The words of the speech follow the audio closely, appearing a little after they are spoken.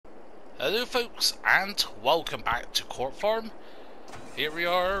Hello folks, and welcome back to Court Farm. Here we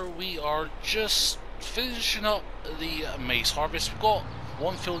are just finishing up the maize harvest. We've got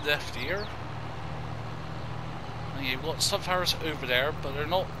one field left here. And yeah, we've got sunflowers over there, but they're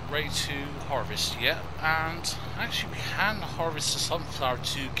not ready to harvest yet. And actually we can harvest the sunflower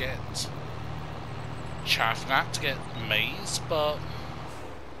to get chaff nut, to get maize, but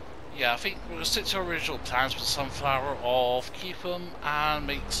yeah, I think we're going to stick to our original plans with the sunflower of keep them and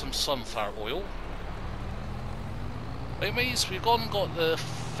make some sunflower oil. Anyways, we've gone and got the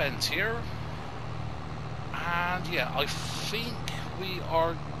fence here. And yeah, I think we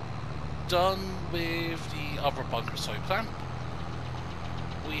are done with the other bunker side plan.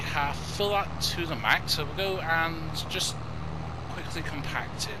 We have filled that to the max, so we'll go and just quickly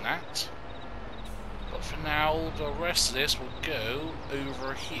compact in that. But for now, the rest of this will go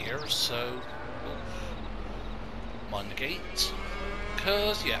over here, so mind the gate.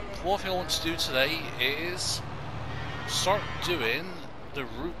 Because, yeah, what I want to do today is start doing the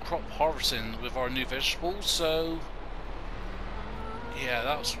root crop harvesting with our new vegetables. So, yeah,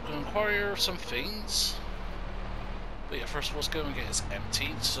 that's going to require some things. But yeah, first of all, let's go and get this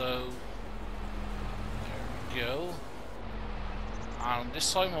emptied, so there we go. And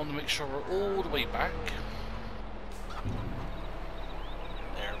this time I want to make sure we're all the way back.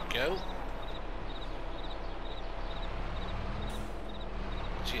 There we go.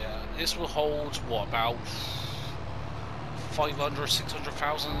 So yeah, this will hold, what, about 500,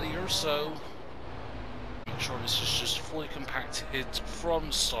 600,000 litres, so make sure this is just fully compacted from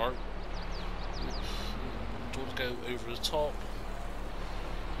the start. Don't go over the top.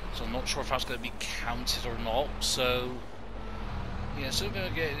 So I'm not sure if that's going to be counted or not, so yeah, so we're going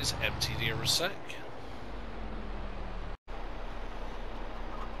to get this emptied here a sec.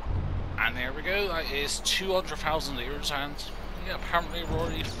 And there we go, that is 200,000 litres, and yeah, apparently we're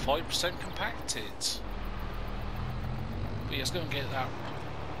already 5% compacted. But yeah, let's go and get that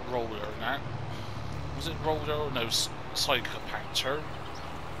roller now. Was it roller or no, side compactor?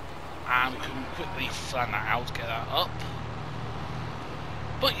 And we can quickly fan that out, get that up.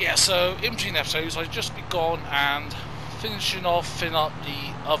 But yeah, so in between episodes, I've just been gone and finishing off filling up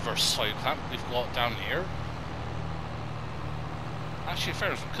the other side clamp we've got down here. Actually, fair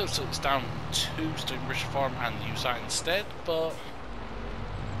enough, we could have took this down to Stonebridge Farm and use that instead, but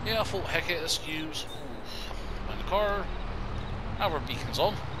yeah, I thought heck it, let's use the car. Now our beacon's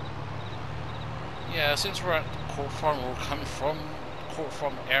on. Yeah, since we're at Court Farm, we're coming from Court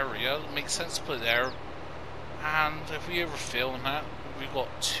Farm area, it makes sense to put it there. And if we overfill on that, we've got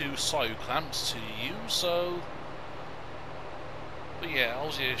two side clamps to use, so but yeah,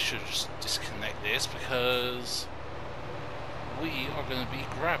 obviously I should just disconnect this because we are going to be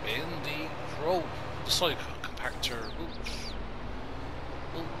grabbing the side compactor. Oops.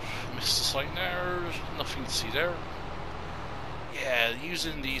 Oops, missed the sign there, nothing to see there. Yeah,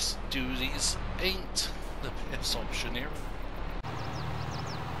 using these doozies ain't the best option here.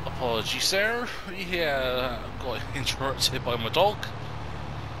 Apologies there. Yeah, got interrupted by my dog.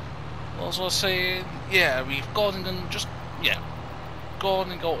 As I was saying, yeah, we've gone and just, yeah,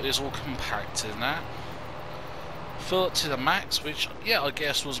 gone and got this all compacted and that. Fill it to the max, which, yeah, I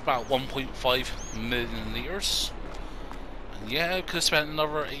guess was about 1.5 million litres. And yeah, I could have spent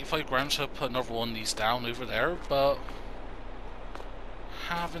another 85 grand to put another one of these down over there, but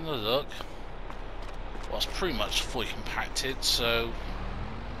having a look, well, it's pretty much fully compacted, so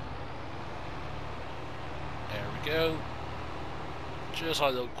there we go. Just like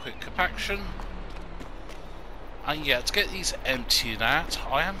a little quick compaction. And yeah, to get these emptied out,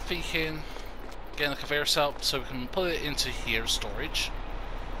 I am thinking getting a conveyor set up so we can put it into here storage.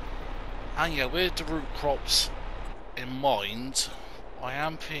 And yeah, with the root crops in mind, I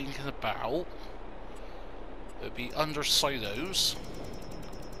am thinking about it would be under silos,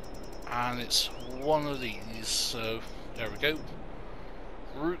 and it's one of these. So there we go.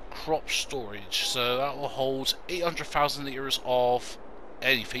 Root crop storage, so that will hold 800,000 litres of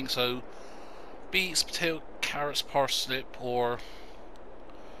anything, so beets, potato, carrots, parsnip, or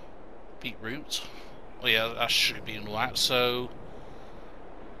beetroot. Oh yeah, that should be in that. So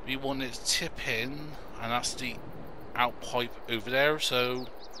we want it to tip in, and that's the out pipe over there. So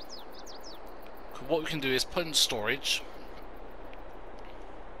what we can do is put in storage.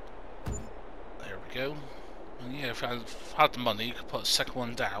 There we go. And yeah, if I had the money, you could put a second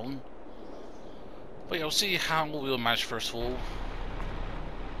one down. But yeah, we'll see how we'll manage first of all.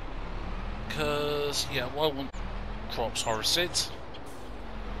 Because, yeah, well, I want crops harvested.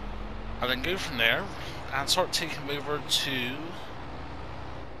 And then go from there and start taking them over to,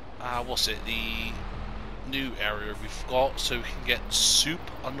 what's it, the new area we've got, so we can get soup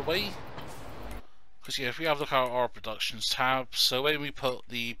underway. Because yeah, if we have a look at our productions tab, so when we put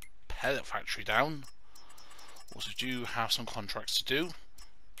the pellet factory down, also do have some contracts to do.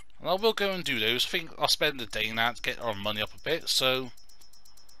 And I will go and do those. I think I'll spend the day in that to get our money up a bit, so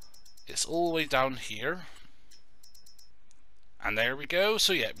it's all the way down here. And there we go.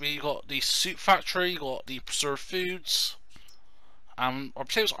 So yeah, we got the soup factory, got the preserved foods. Our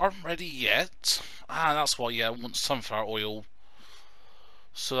potatoes aren't ready yet. And that's why, yeah, I want sunflower oil.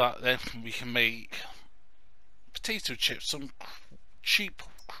 So that then we can make potato chips, some cheap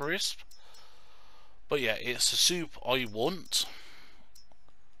crisp. But yeah, it's the soup I want.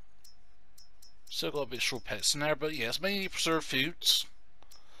 Still got a bit of straw pellets in there, but yeah, it's mainly preserved foods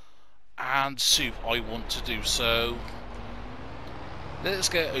and soup I want to do. So let's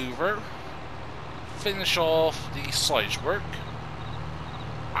get over, finish off the side work,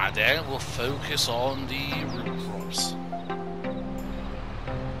 and then we'll focus on the root crops.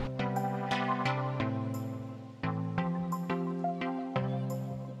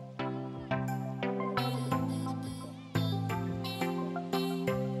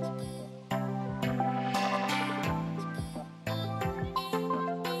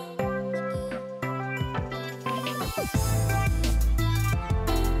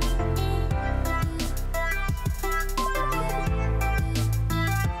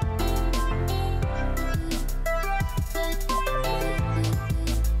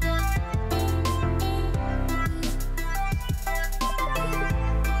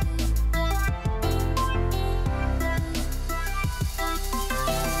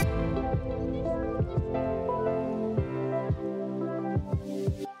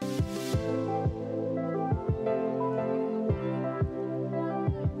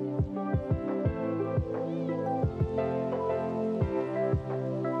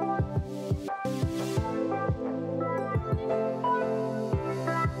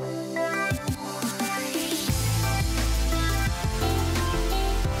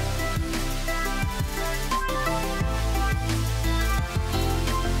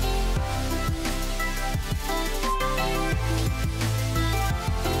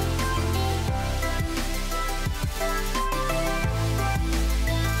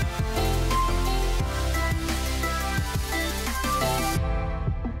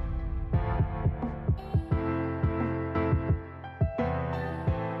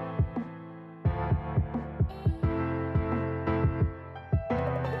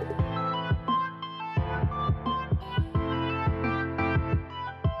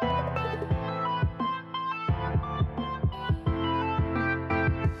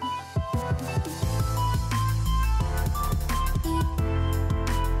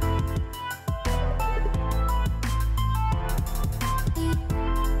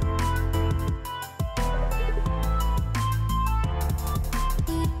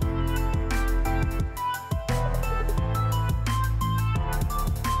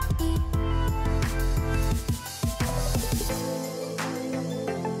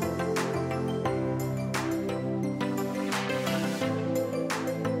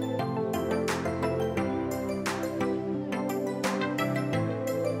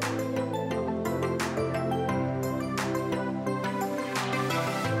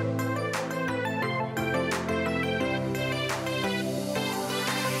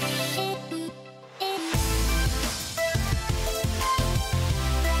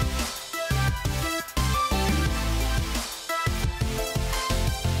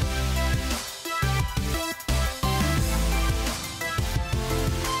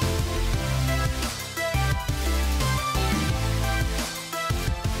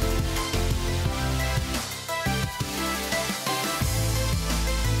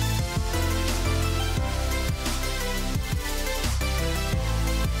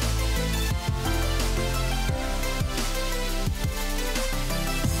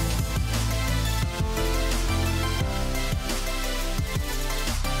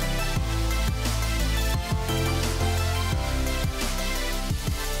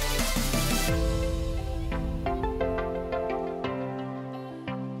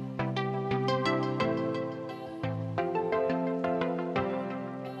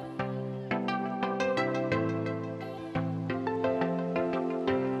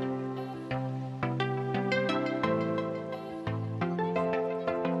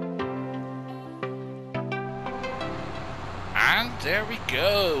 And there we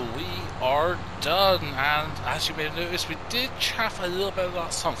go, we are done. And as you may have noticed, we did chaff a little bit of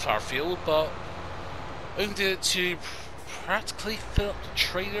that sunflower field, but I only did it to practically fill up the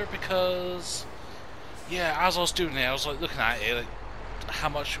trailer because, yeah, as I was doing it, I was like looking at it, like how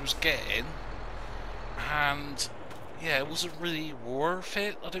much it was getting, and yeah, it wasn't really worth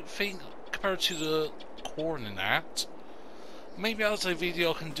it, I don't think, compared to the corn in that. Maybe as a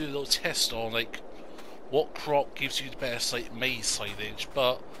video I can do a little test on like what crop gives you the best like maize silage,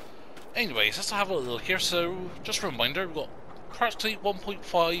 but anyways, let's have a look here. So just a reminder, we've got practically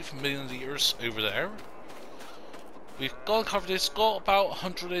 1.5 million litres over there. We've gone cover this, got about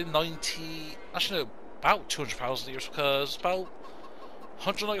 190, actually no, about 200,000 litres, because about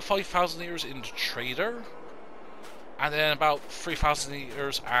 195,000 litres in the trader, and then about 3,000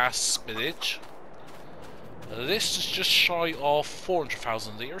 litres as spillage. This is just shy of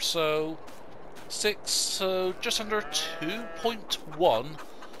 400,000 litres, so so just under 2.1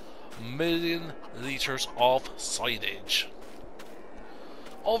 million litres of silage.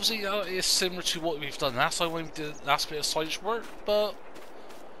 Obviously that is similar to what we've done last time when we did the last bit of silage work, but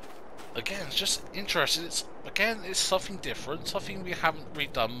again, it's just interesting. It's something different, something we haven't really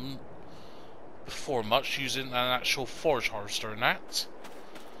done before much, using an actual forage harvester and that.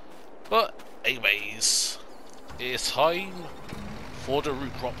 But anyways, it's time for the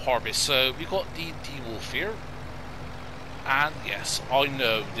root crop harvest. So we got the DeWulf here, and yes, I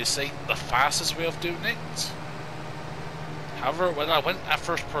know this ain't the fastest way of doing it. However, when I went at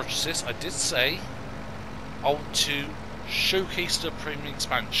first purchase this, I did say I want to showcase the premium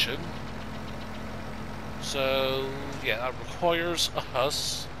expansion. So yeah, that requires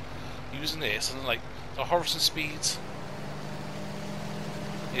us using this, and like the harvesting speed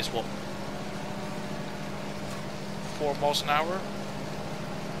is what, 4 miles an hour?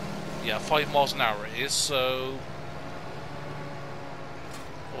 Yeah, 5 miles an hour it is. So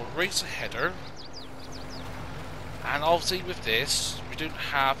we'll raise the header. And obviously with this, we don't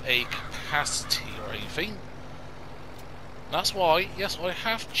have a capacity or anything. That's why, yes, I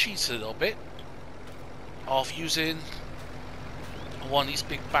have cheated a little bit of using one of these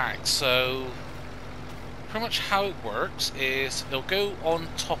big bags. So pretty much how it works is it'll go on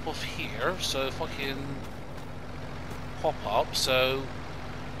top of here. So if I can pop up, so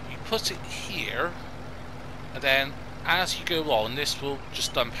you put it here, and then as you go on, this will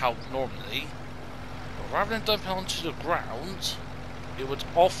just dump out normally. Rather than dumping onto the ground, it would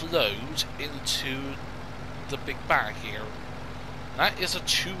offload into the big bag here. That is a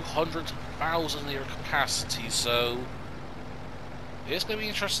 200,000 litre capacity, so it's going to be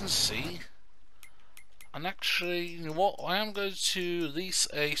interesting to see. And actually, you know what? I am going to lease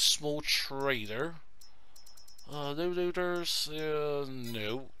a small trader. Loaders?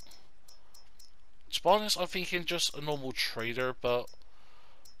 No. To be honest, I'm thinking just a normal trader, but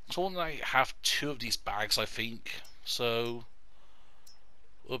so I have 2 of these bags, I think. So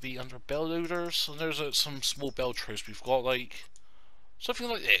we'll be under bell loaders, and there's some small bell trays we've got, like something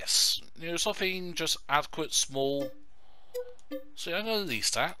like this. You know, something just adequate, small. So yeah, I'm gonna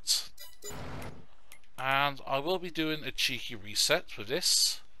lease that, and I will be doing a cheeky reset with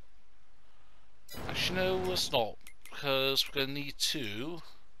this. Actually, no, it's not, because we're gonna need to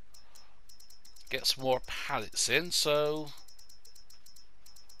get some more pallets in. So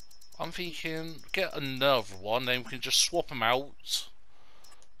I'm thinking get another one, then we can just swap them out.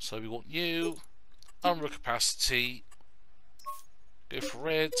 So we want you, Litre Capacity, go for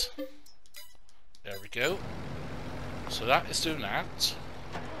red. There we go. So that is doing that.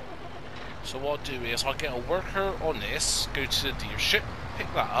 So what I'll do is I'll get a worker on this, go to the dealership, pick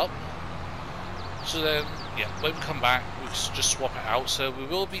that up. So then, yeah, when we come back, we can just swap it out. So we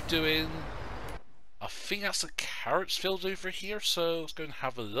will be doing, I think that's the carrots field over here, so let's go and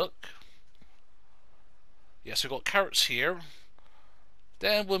have a look. Yeah, so we've got carrots here.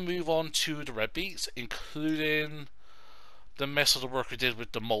 Then we'll move on to the red beets, including the mess of the work we did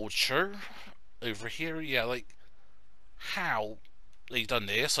with the mulcher over here. Yeah, like how they done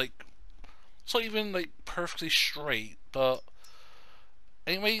this, like it's not even like perfectly straight, but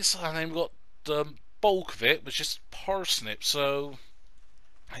anyways. And then we've got the bulk of it, which is parsnip. So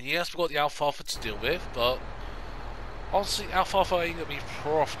yes, we've got the alfalfa to deal with, but honestly alfalfa ain't gonna be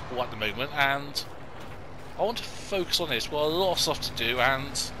profitable at the moment, and I want to focus on this. We've got a lot of stuff to do,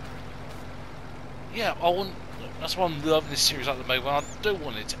 and yeah, that's why I'm loving this series at the moment. I don't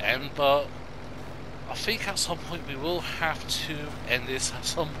want it to end, but I think at some point we will have to end this at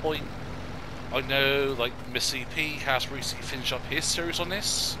some point. I know, like, Miss CP has recently finished up his series on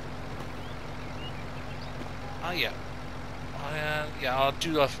this. Yeah. Yeah, I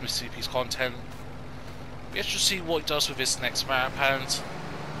do love Miss CP's content. Let's just see what he does with his next map, and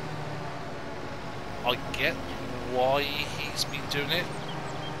I get why he's been doing it.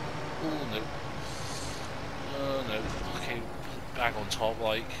 Oh no. Oh no. Okay, back on top,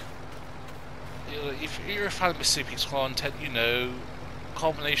 like. If you're a fan of Miss CP's content, you know,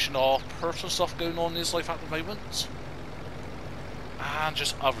 combination of personal stuff going on in his life at the moment, and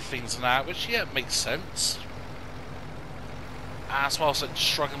just other things than that, which yeah, makes sense. As well as like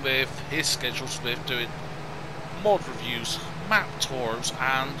struggling with his schedules with doing mod reviews, map tours,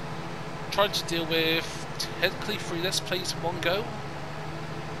 and trying to deal with technically 3 Let's Plays in one go.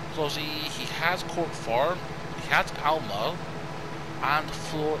 Because he has Court Farm, he has Alma, and the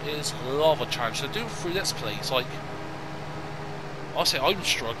floor is Lava Challenge. So do 3 Let's Plays, like, I'll say I'm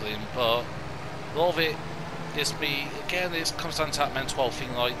struggling, but a lot of it is me, again, it comes down to that mental health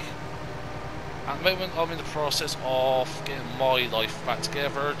thing, like, at the moment I'm in the process of getting my life back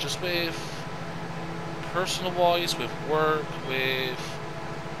together, just with personal wise, with work, with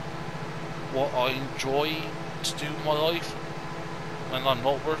what I enjoy to do in my life when I'm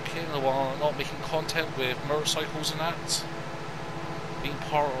not working or when I'm not making content with motorcycles and that. Being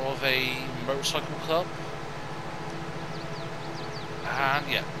part of a motorcycle club, and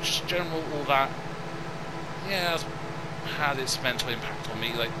yeah, just general all that, yeah, has had its mental impact on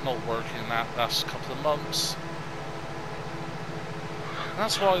me, like not working that last couple of months. And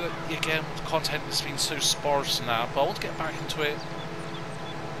that's why, like, again, the content has been so sparse now, but I want to get back into it.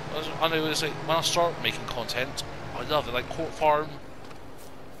 I know it's like, when I start making content, I love it, like Court Farm,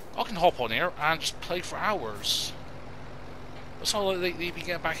 I can hop on here and just play for hours. So lately we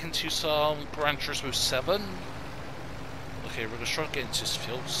get back into some Gran Turismo 7. Okay, we're going to try to get into this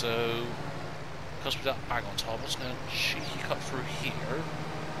field, so because with that bag on top, I'm just going to cheeky cut through here.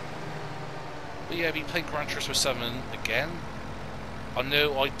 But yeah, I've been playing Gran Turismo 7 again. I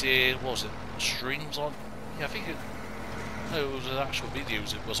know I did, what was it, streams on? Yeah, I think it, no, it was actual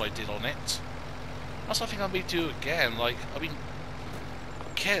videos it was I did on it. That's something I may do again, like, I mean,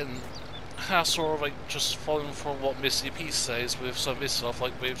 again, sort of like just following from what Mr. P says with some of his stuff,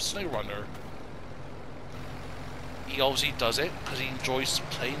 like with SnowRunner. He obviously does it because he enjoys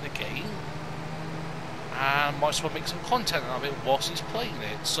playing the game, and might as well make some content out of it whilst he's playing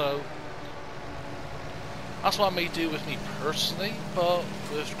it. So that's what I may do with me personally, but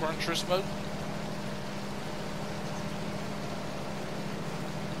with Gran Turismo.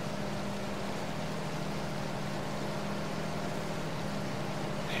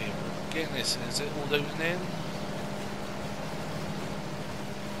 Getting this, is it all loading in?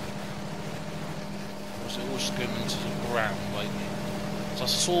 Or is it all just going into the ground? Like, so I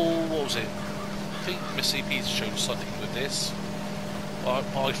saw, what was it? I think Miss CP's showed something with this.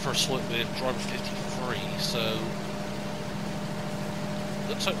 I first saw it with Driver 53, so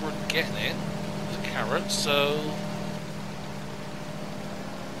looks like we're getting it. The carrot, so.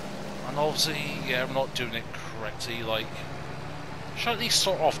 And obviously, yeah, I'm not doing it correctly, like. Should at least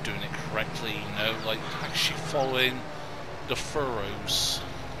start off doing it correctly, you know, like actually following the furrows.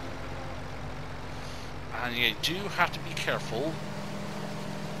 And yeah, you do have to be careful.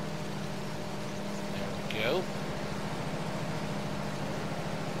 There we go.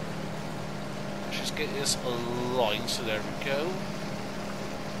 Just get this aligned, so there we go.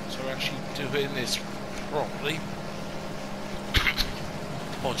 So we're actually doing this properly.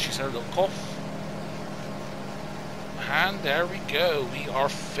 Oh, she's had a little cough. And there we go, we are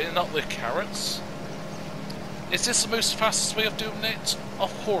filling up with carrots. Is this the most fastest way of doing it?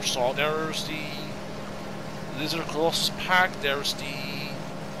 Of course not. There's the Litre Capacity pack, there's the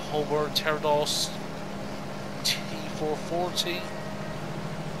Homer Pterodos T440.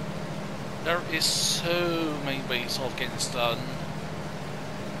 There is so many ways of getting this done.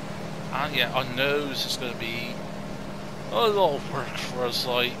 And yeah, I know this is going to be a lot of work for us,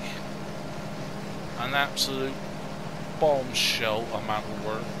 like an absolute bombshell amount of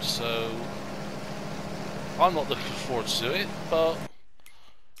work, so I'm not looking forward to it, but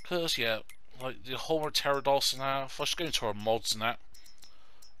because yeah, like the Homer Pterodos and that, if I just go into our mods and that,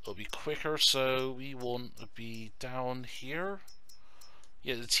 it'll be quicker. So we want to be down here,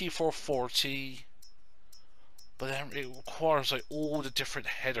 yeah, the T440, but then it requires like all the different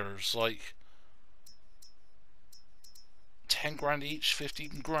headers, like 10 grand each,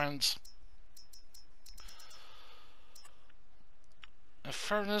 15 grand. In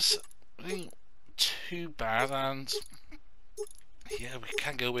fairness, I think too bad, and yeah, we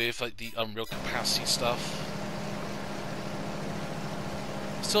can go with like the Unreal Capacity stuff.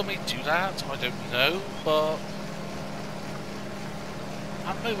 Still may do that, I don't know, but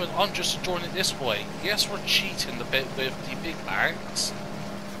at the moment I'm just enjoying it this way. Yes, we're cheating a bit with the big bags,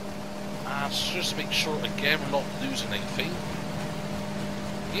 and just to make sure again we're not losing anything.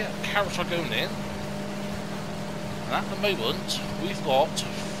 Yeah, carrots are going in. And at the moment, we've got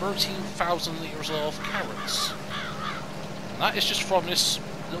 13,000 litres of carrots. And that is just from this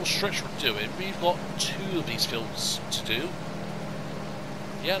little stretch we're doing. We've got 2 of these fields to do.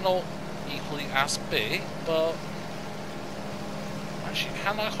 Yeah, not equally as big, but Actually,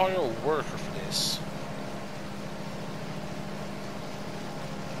 can I hire a worker for this?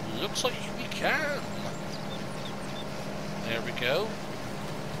 Looks like we can. There we go.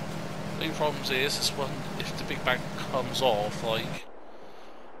 The only problem is this one, if the big bang comes off, like,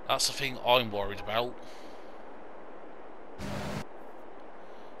 that's the thing I'm worried about.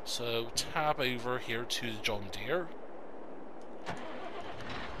 So tab over here to the John Deere.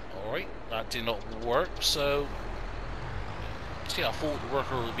 Alright, that did not work, so yeah, I thought the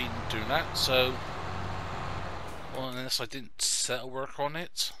worker would be doing that, so well, unless I didn't set a worker on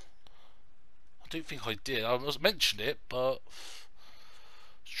it. I don't think I did. I was mentioned it, but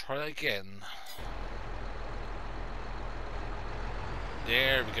let's try that again.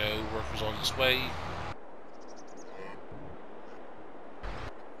 There we go, worker's on its way.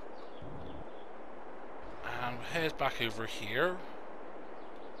 And we'll head back over here.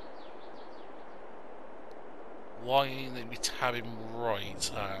 Why ain't we tabbing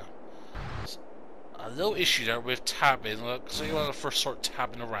right? A little issue there with tabbing, so you want to first start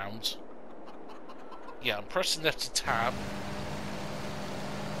tabbing around. Yeah, I'm pressing left to tab,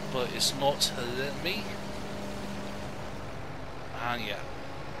 but it's not letting me. And yeah,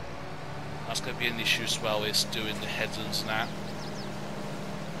 that's going to be an issue as well, is doing the headers and that.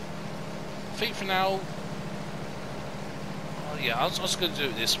 I think for now, yeah, I was just going to do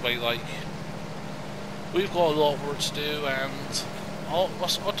it this way, like, we've got a lot of work to do, and I'll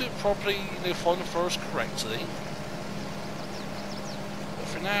do it properly, you know, find the first correctly. But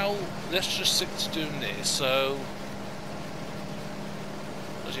for now, let's just stick to doing this. So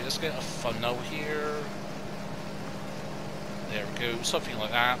let's get a thumbnail here. There we go, something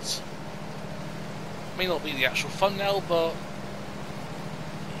like that. May not be the actual thumbnail, but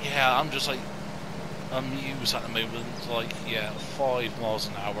yeah, I'm just like amused at the moment. Like, yeah, 5 miles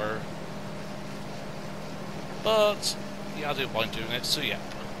an hour. But yeah, I don't mind doing it, so yeah.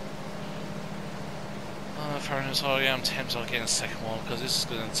 Fairness, I am tempted on getting a second one because this is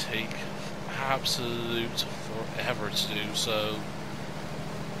going to take absolute forever to do. So,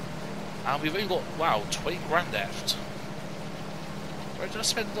 and we've only got, wow, 20 grand left. Where did I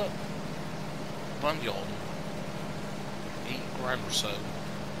spend the money on? 8 grand or so.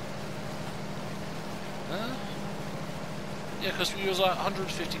 Yeah, because we was like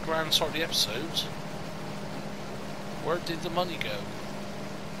 150 grand start the episode. Where did the money go?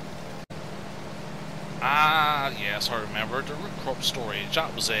 Ah, yes, I remember. The root crop storage,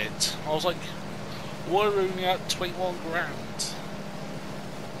 that was it. I was like, why are we only at 21 grand?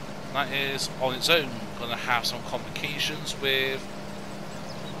 That is, on its own, going to have some complications with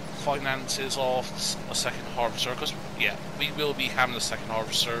finances of a second harvester. Because, yeah, we will be having a second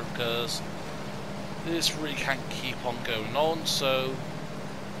harvester because this really can't keep on going on. So,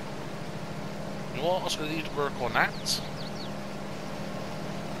 you know what, I was going to need to work on that. So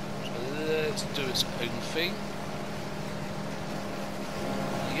let's do its own thing.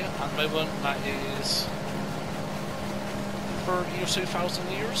 Yeah, at the moment that is 30 or so thousand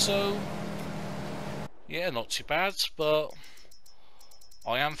a year, so yeah, not too bad, but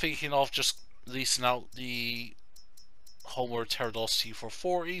I am thinking of just leasing out the Homeward Pterodacity for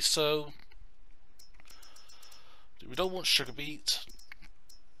 40, so we don't want sugar beet.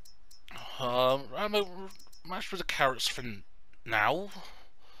 I'm matched with the carrots for now.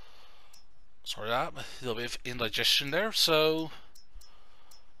 Sorry that, a little bit of indigestion there, so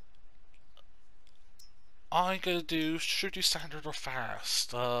I'm gonna do, should do standard or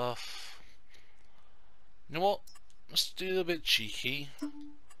fast? You know what, let's do a little bit cheeky, and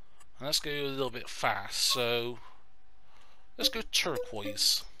let's go a little bit fast, so let's go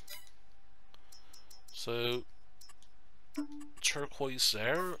turquoise. So, turquoise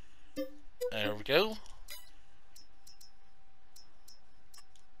there we go.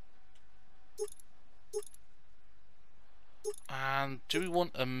 And do we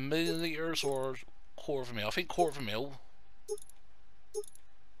want a million litres or quarter of a mil? I think quarter of a mil.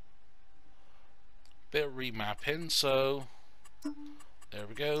 Bit of remapping, so there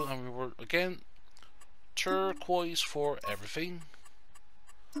we go. And we were again turquoise for everything.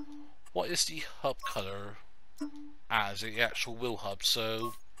 What is the hub colour? As the actual wheel hub,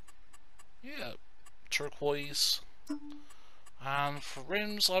 so yeah, turquoise. And for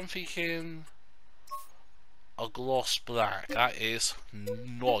rims, I'm thinking a gloss black. That is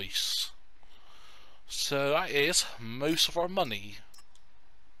nice. So that is most of our money.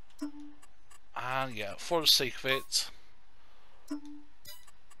 And yeah, for the sake of it,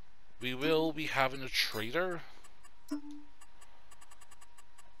 we will be having a trader.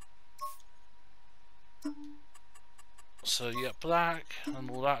 So yeah, black and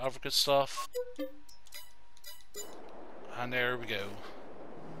all that other good stuff. And there we go.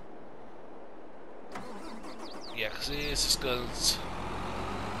 Yeah, because this is going to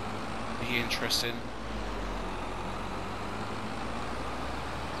be interesting.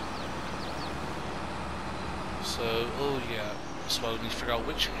 So, oh yeah, so I need to figure out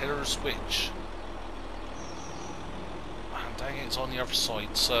which header is which. And dang it, it's on the other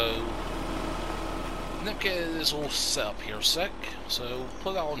side, so... Let me get this all set up here a sec. So,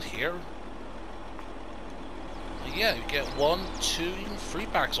 put that on here. And yeah, you get 1, 2, even 3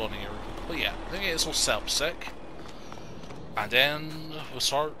 bags on here. But yeah, let me get this all set up a sec. And then we'll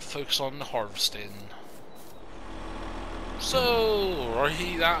start focus on the harvesting. So,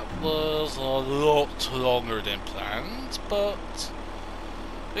 right, that was a lot longer than planned, but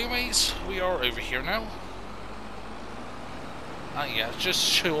anyways, we are over here now. And yeah, just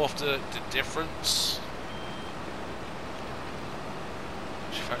show off the difference.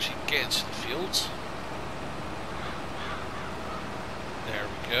 If I actually get into the field. There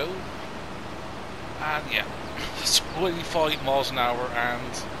we go. And yeah, it's 25 miles an hour,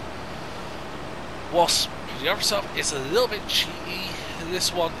 and whilst the other stuff is a little bit cheaty,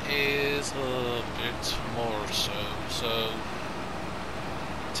 this one is a bit more so. So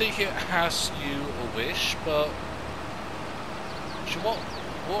take it as you wish, but you know what?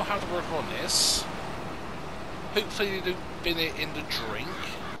 We'll have to work on this. Hopefully they don't bin it in the drink.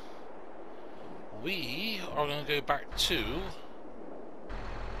 We are going to go back to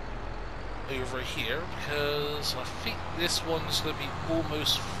over here because I think this one's going to be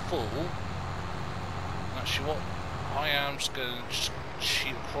almost full. Actually, what I am just going to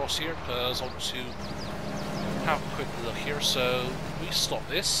cheat across here because I want to have a quick look here. So we stop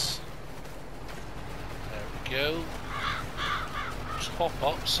this. There we go. Just hop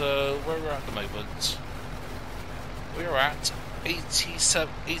up. So where we're at the moment, we're at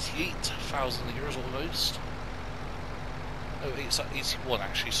 88,000 litres almost. Oh, it's at 81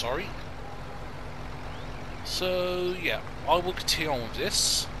 actually. Sorry. So yeah, I will continue on with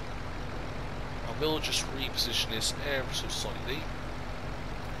this. I will just reposition this ever so slightly.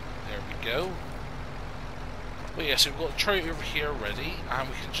 There we go. But yeah, so we've got the tray over here ready, and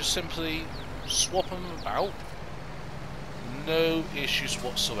we can just simply swap them about. No issues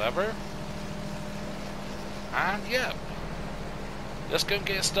whatsoever. And yeah, let's go and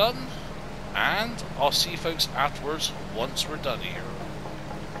get this done. And I'll see you folks afterwards once we're done here.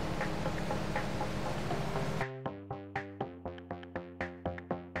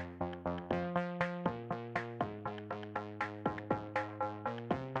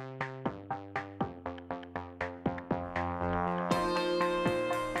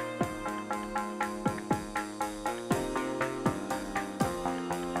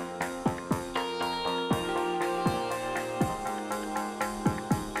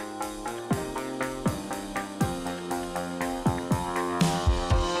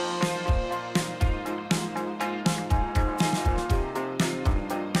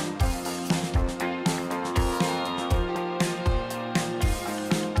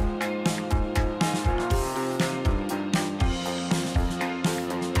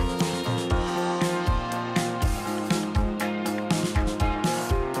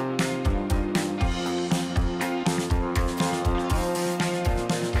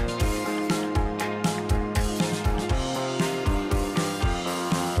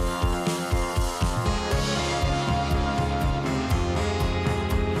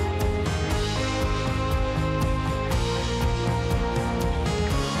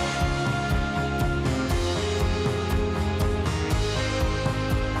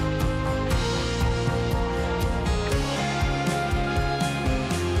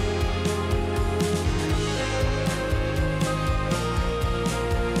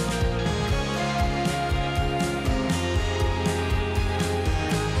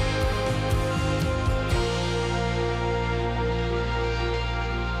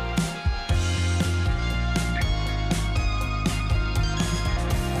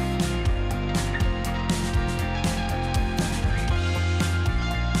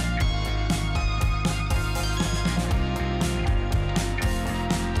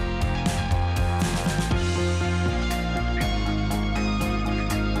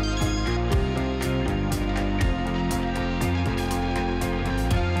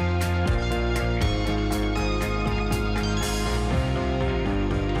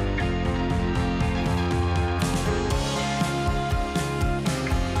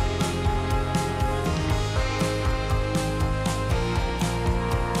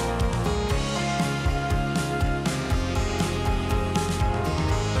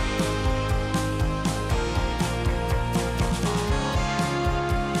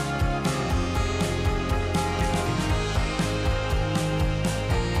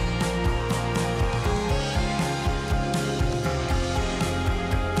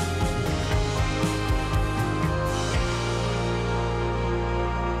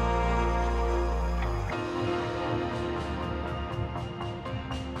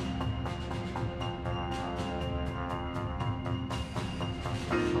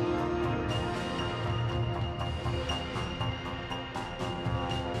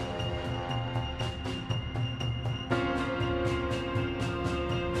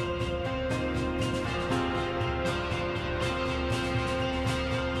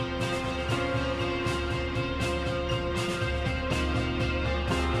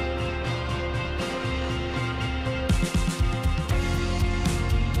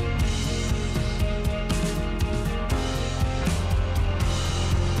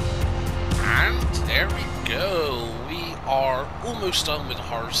 almost done with the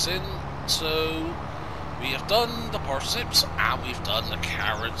harvesting. So we have done the parsnips and we've done the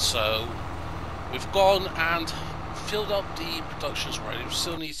carrots. So we've gone and filled up the productions already. We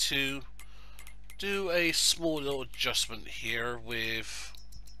still need to do a small little adjustment here with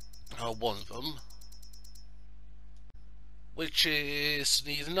one of them, which is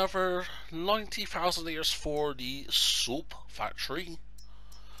need another 90,000 litres for the soap factory.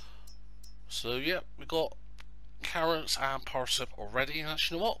 So yeah, we got carrots and parsnip already, and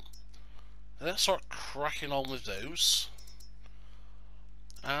actually, you know what? Let's start cracking on with those.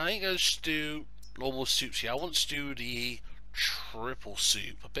 I ain't gonna just do normal soups here. I want to do the triple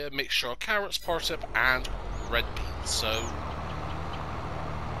soup, a bit of mixture of carrots, parsnip, and red beans. So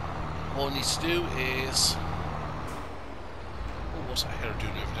all I need to do is, oh, what's that header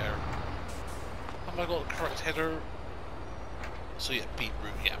doing over there? Have I got the correct header? So yeah,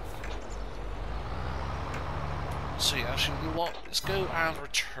 beetroot, yeah. So yeah, actually, you know what? Let's go and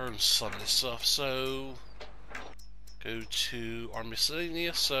return some of this stuff. So go to our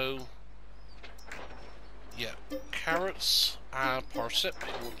miscellaneous. So yeah, carrots and parsnip.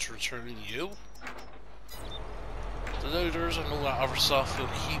 I want to return you. The loaders and all that other stuff you'll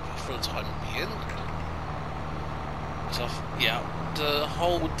keep for the time being. So yeah, the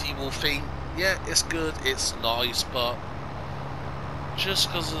whole DeWulf thing, yeah, it's good, it's nice, but just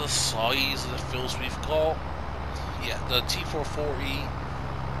because of the size of the fills we've got, yeah, the T440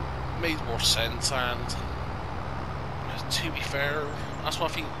 made more sense, and to be fair, that's what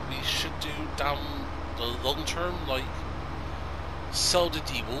I think we should do down the long term, like sell the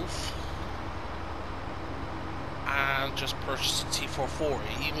DeWulf and just purchase the T440,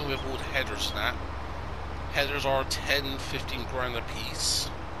 even with all the headers and that. Headers are 10-15 grand a piece.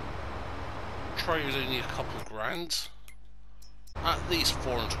 Trailers only a couple of grand. At least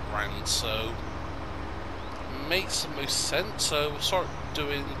 400 grand, so makes the most sense. So we'll start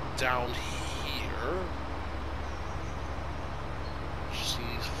doing down here. Just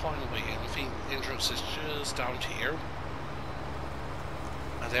need to find a way in. I think the entrance is just down here.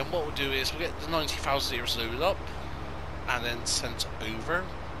 And then what we'll do is we'll get the 90,000 litres loaded up and then sent over.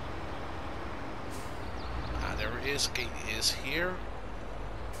 And there it is, gate is here.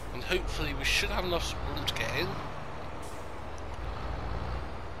 And hopefully we should have enough room to get in.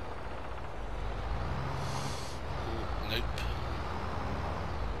 Nope.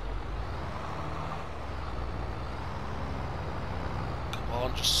 Come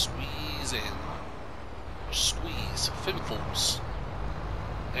on, just squeeze in. Just squeeze. Finfuls.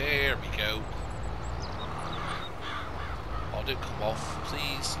 There we go. Oh, don't come off,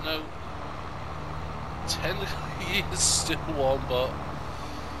 please. No. Technically it's still one, but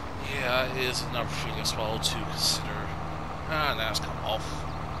yeah, it is another thing as well to consider. Ah, now it's come off.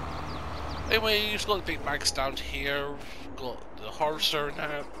 Anyway, you've got the big bags down here. We've got the harvester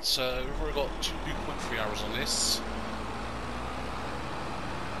now, so we've already got 2.3 hours on this.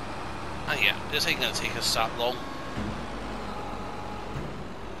 And yeah, this ain't gonna take us that long.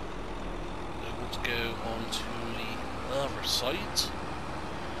 Now we want to go on to the other side.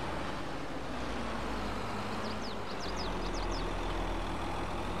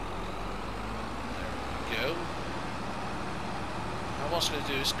 There we go. Now what I'm going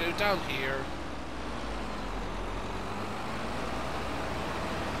to do is go down here.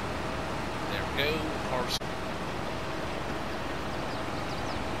 There we go. Horse.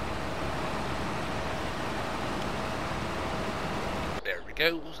 There we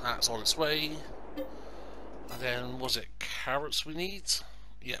go. That's on its way. And then was it carrots we need?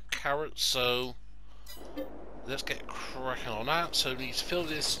 Yep, carrots. So let's get cracking on that. So we need to fill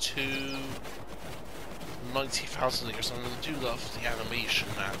this to 90,000 litres, and I do love the animation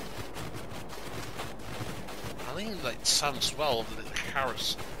now. I think like sounds well of the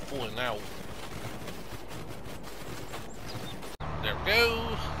carrots falling out. There we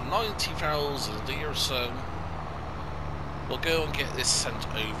go, 90,000 litres, so we'll go and get this sent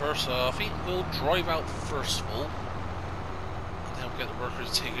over. So I think we'll drive out first of all, and then we'll get the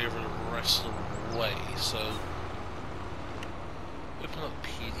workers to take over the rest of the way. So open up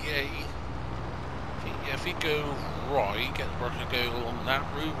PDA. Yeah, if we go right, get the worker go along that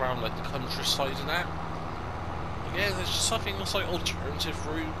route, around like the countryside and that. Again, there's just something that's like alternative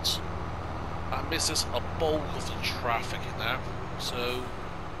routes that misses a bulk of the traffic in that. So,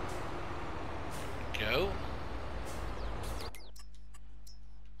 go.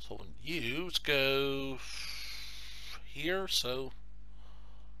 So I want you to go here, so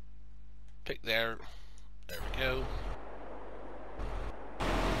pick there. There we go.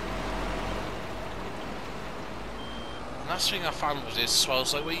 Last thing I found with this as well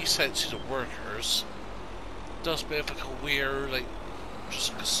is like when you said to the workers, does a bit of like a weird, like,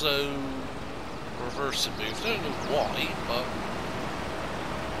 just like a slow reversing move. I don't know why, but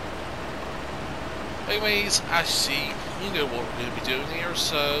anyways, as you see, you know what we're going to be doing here,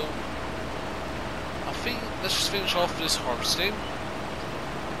 so I think let's just finish off this harvesting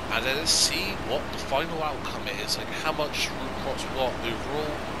and then let's see what the final outcome is, like how much root crops we got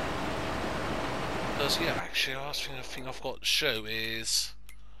overall. Because yeah, actually the last thing I think I've got to show is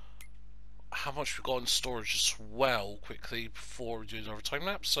how much we got in storage as well quickly before we do another time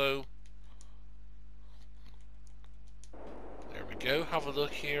lapse. So there we go, have a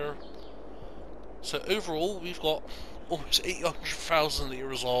look here. So overall we've got almost 800,000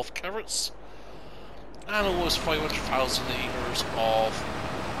 litres of carrots and almost 500,000 litres of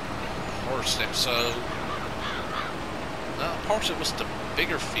parsnip. So that parsnip was the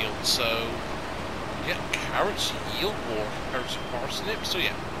bigger field, so yeah, carrots yield more compared to parsnip. So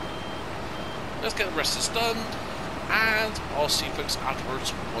yeah, let's get the rest of this done and I'll see you folks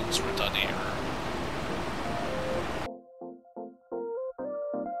afterwards once we're done here.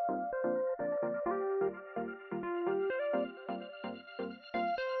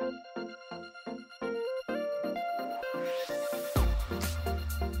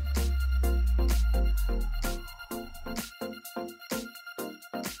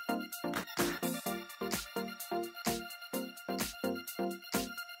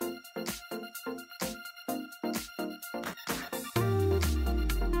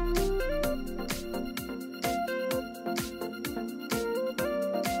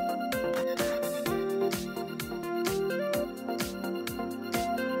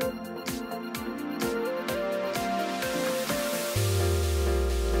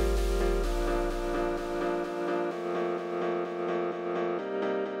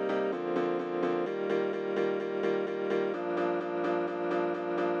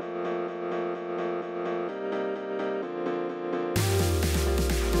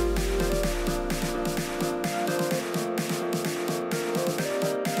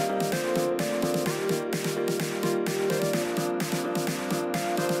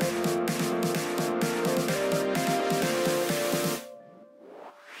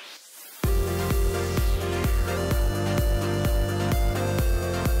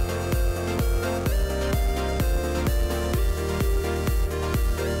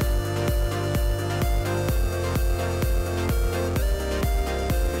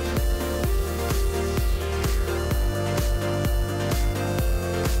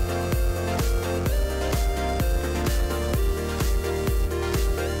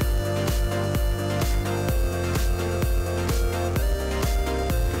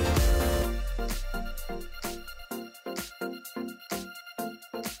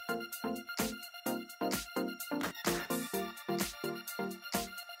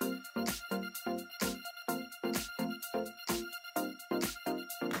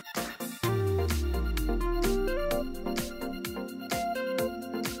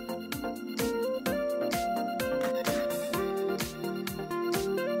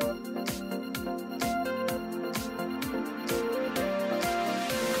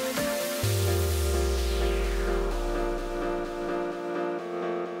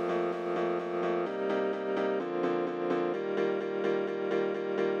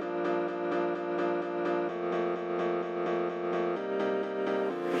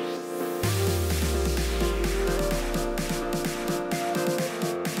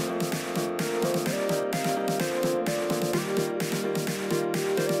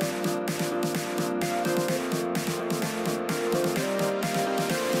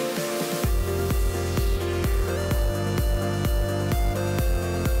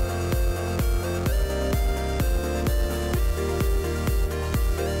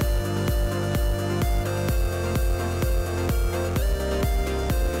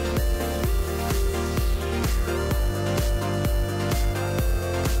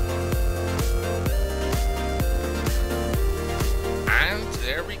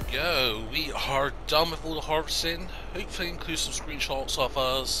 We are done with all the harvesting. Hopefully include some screenshots of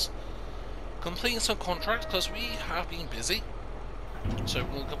us completing some contracts because we have been busy. So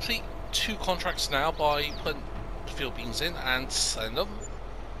we'll complete 2 contracts now by putting field beans in and selling them.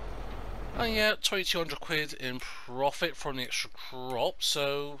 And yeah, 2,200 quid in profit from the extra crop.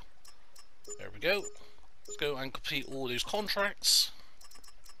 So there we go. Let's go and complete all those contracts.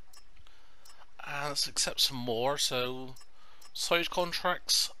 And let's accept some more. So size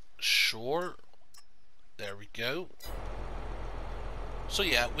contracts, sure. There we go. So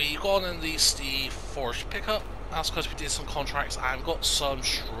yeah, we got on the forest pickup. That's because we did some contracts and got some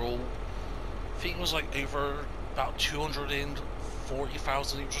straw. I think it was like over about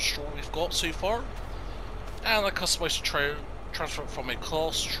 240,000 litres of straw we've got so far. And I customized the transfer from a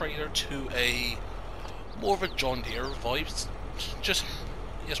class trailer to a more of a John Deere vibe. Just,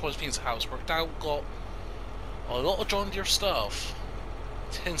 yes, one of the things how it's worked out. Got a lot of John Deere stuff.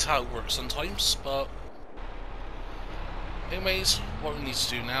 Tends how it works sometimes, but anyways, what we need to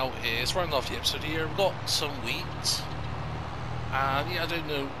do now is round off the episode here. We've got some wheat, and yeah, I don't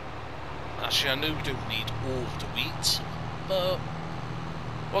know. Actually, I know we don't need all of the wheat, but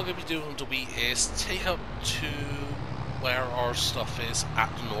what I'm going to be doing with the wheat is take up to where our stuff is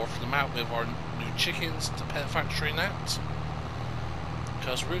at the north of the map with our new chickens, the pet factory now.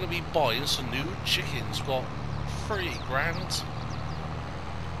 Because we're going to be buying some new chickens. We've got 38 grand.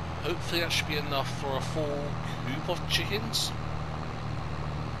 Hopefully that should be enough for a full coop of chickens.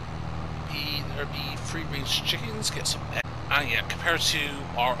 There'll be free range chickens, get some eggs. And yeah, compared to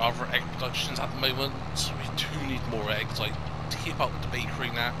our other egg productions at the moment, we do need more eggs, like to keep up with the bakery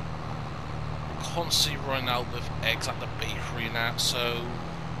now. We're constantly running out with eggs at the bakery now, so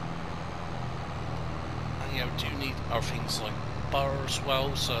and yeah, we do need other things like butter as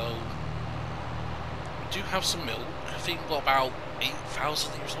well, so we do have some milk. I think we've got about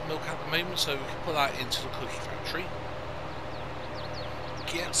 8,000 litres of milk at the moment, so we can put that into the cookie factory,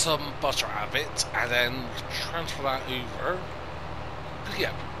 get some butter out of it, and then transfer that over. Because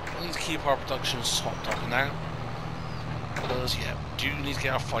yeah, we need to keep our production topped up now, because yeah, we do need to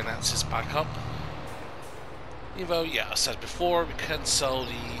get our finances back up. Even though, yeah, I said before, we can sell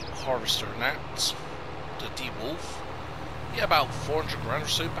the harvester now, the DeWulf. Yeah, about 400 grand or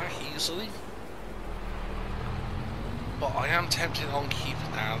so back easily. But I am tempted on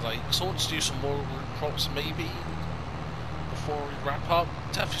keeping that. Like, so I want to do some more root crops maybe before we wrap up.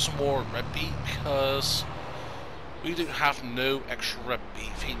 Definitely some more red beet, because we do have no extra red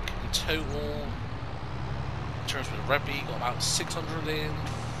beet. I think in total, in terms of the red beet, got about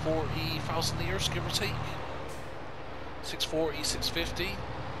 640,000 litres, give or take. 640, 650.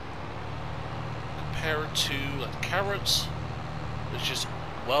 Compared to like, carrots, which is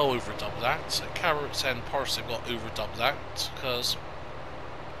well over double that. So carrots and parsnip got over double that, because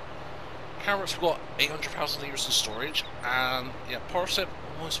carrots have got 800,000 litres in storage, and yeah, parsnip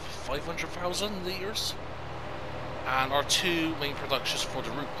almost 500,000 litres. And our two main productions for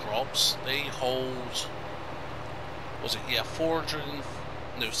the root crops, they hold, was it, yeah,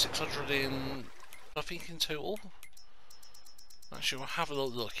 600 in, I think in total. Actually, we'll have a little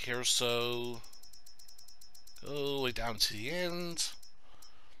look here, so go all the way down to the end.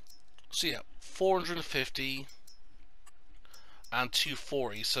 So yeah, 450 and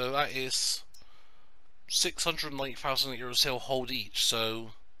 240, so that is 690,000 litres they'll hold each,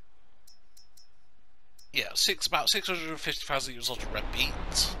 so yeah, about 650,000 litres of red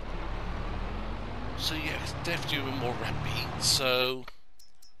beet. So yeah, definitely doing more red beet, so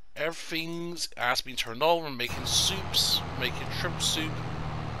everything has been turned on. We're making soups, making shrimp soup,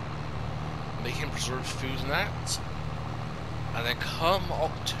 making preserved food and that. And then come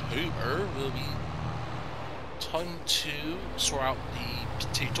October will be time to sort out the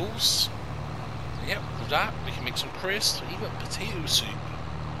potatoes. And yep, with that we can make some crisps, even potato soup.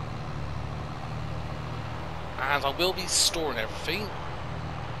 And I will be storing everything.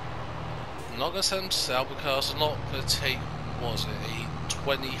 I'm not going to send them to sell because I'm not going to take, what was it, a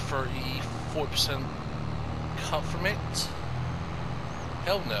 20, 30, 40% cut from it.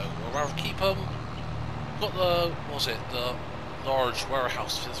 Hell no, I'd rather keep them. Got the, what was it, the large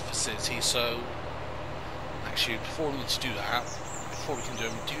warehouse facility, so actually before we need to do that, before we can do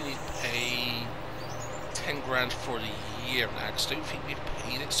them, we do need to pay 10 grand for the year now, because I don't think we've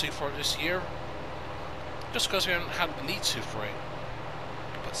paid it so far this year, just because we haven't had the need to for it.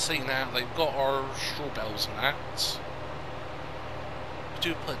 But saying that, they've got our straw bales and that. We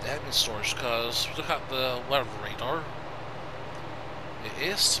do put them in storage because look at the weather radar. It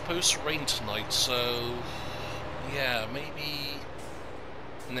is supposed to rain tonight, so yeah, maybe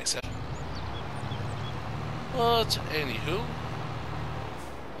the next episode. But anywho,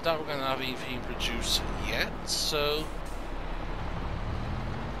 that we're gonna have anything produced yet, so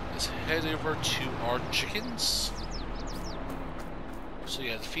let's head over to our chickens. So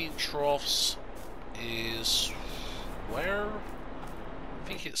yeah, the feed troughs is where? I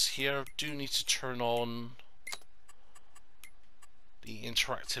think it's here. Do need to turn on the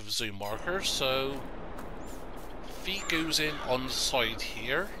interactive zoom marker, so feed goes in on the side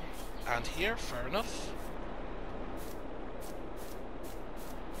here and here, fair enough.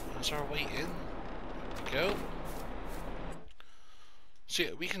 That's our way in. There we go. So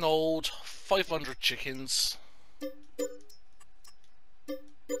yeah, we can hold 500 chickens.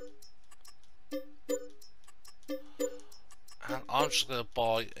 And I'm just going to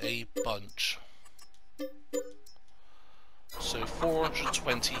buy a bunch. So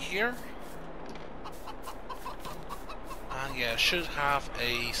 420 here. And yeah, should have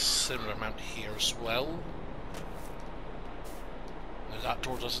a similar amount here as well. No, that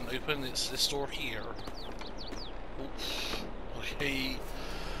door doesn't open, it's this door here. Oops. Okay,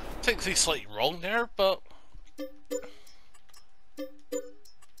 technically slightly wrong there, but there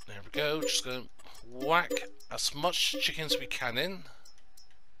we go. Just gonna whack as much chicken as we can in.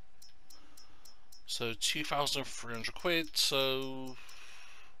 So 2,300 quid, so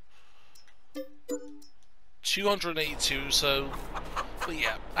 282, so, but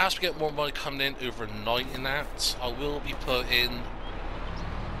yeah, as we get more money coming in overnight in that, I will be putting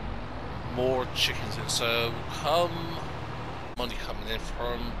more chickens in, so come money coming in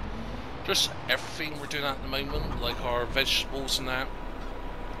from just everything we're doing at the moment, like our vegetables and that,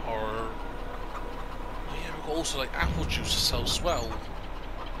 our, yeah, we've got also like apple juice to sell as well.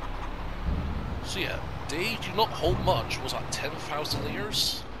 So yeah, they do not hold much. Was that 10,000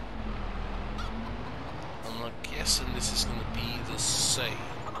 litres? I'm guessing this is going to be the same,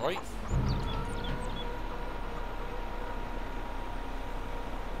 right?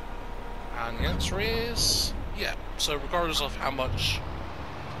 And the answer is yeah. So regardless of how much,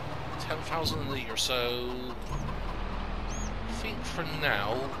 10,000 litres. So I think for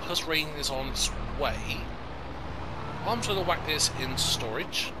now, because rain is on its way, I'm just going to whack this in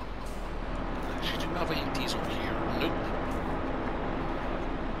storage. Actually, do we have any diesel here? Nope.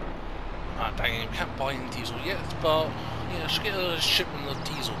 Ah, dang it, we can't buy any diesel yet, but yeah, I should get a shipment of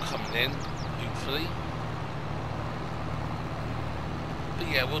diesel coming in, hopefully. But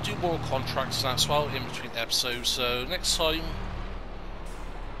yeah, we'll do more contracts and that as well in between episodes, so next time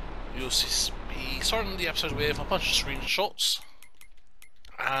you'll be starting the episode with a bunch of screenshots,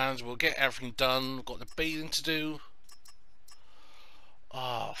 and we'll get everything done. We've got the bathing to do.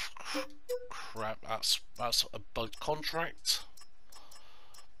 Oh crap, that's a bugged contract.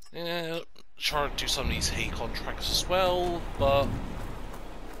 Yeah, try to do some of these hay contracts as well, but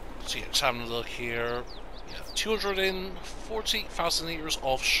so yeah, just having a look here. Yeah, 240,000 litres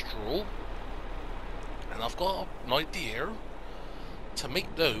of straw, and I've got an idea to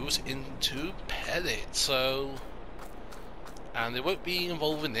make those into pellets. So, and they won't be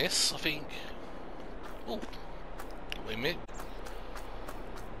involving this, I think. Oh, wait a minute.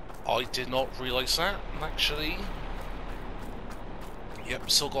 I did not realise that, actually. Yep,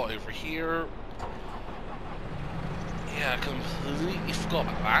 still got it over here. Yeah, I completely forgot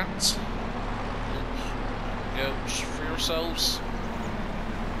about that. There we go, just free ourselves.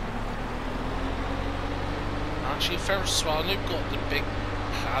 Actually, Ferris as well, I know we've got the big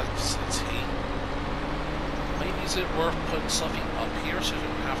pad facility. Maybe is it worth putting something up here so we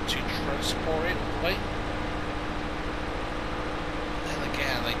don't have to transport it all the way? Then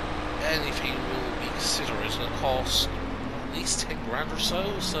again, like, anything will be considered is going to cost at least 10 grand or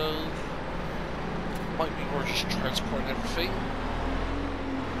so, so might be worth just transporting everything.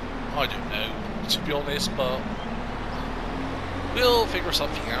 I don't know, to be honest, but we'll figure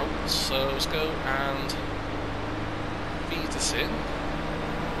something out. So let's go and feed this in.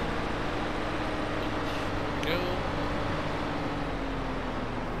 There we go.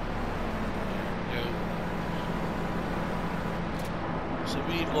 So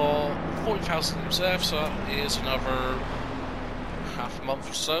we've got 40,000 litres left, so that is another half a month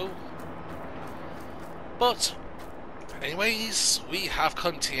or so. But, anyways, we have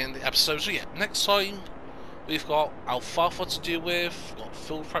come to the end of the episode. So yeah, next time we've got alfalfa to deal with, got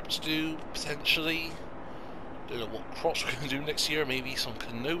field prep to do, potentially. Don't know what crops we're going to do next year, maybe some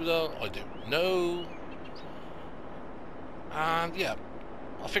canola, I don't know. And yeah,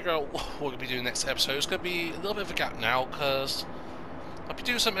 I'll figure out what we're going to be doing next episode. It's going to be a little bit of a gap now, because I've been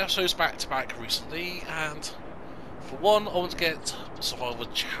doing some episodes back to back recently, and for one, I want to get the Survival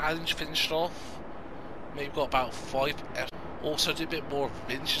Challenge finished off. Maybe got about 5 episodes. Also do a bit more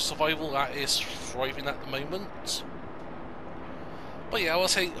vintage survival, that is thriving at the moment. But yeah, I will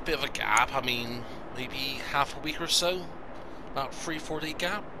say a bit of a gap, I mean, maybe half a week or so. About 3-4 day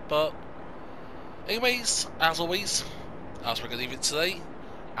gap, but anyways, as always, that's where we're going to leave it today.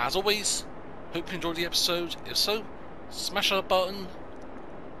 As always, hope you enjoyed the episode. If so, smash that button.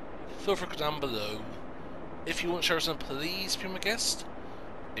 Feel free to go down below. If you want to share some, please be my guest.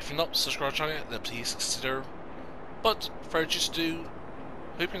 If you're not subscribed to the channel, then please consider. But for just do,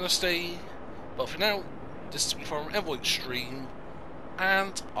 hope you're gonna stay. But for now, this is me from Envoy Extreme,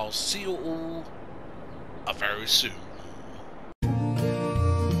 and I'll see you all very soon.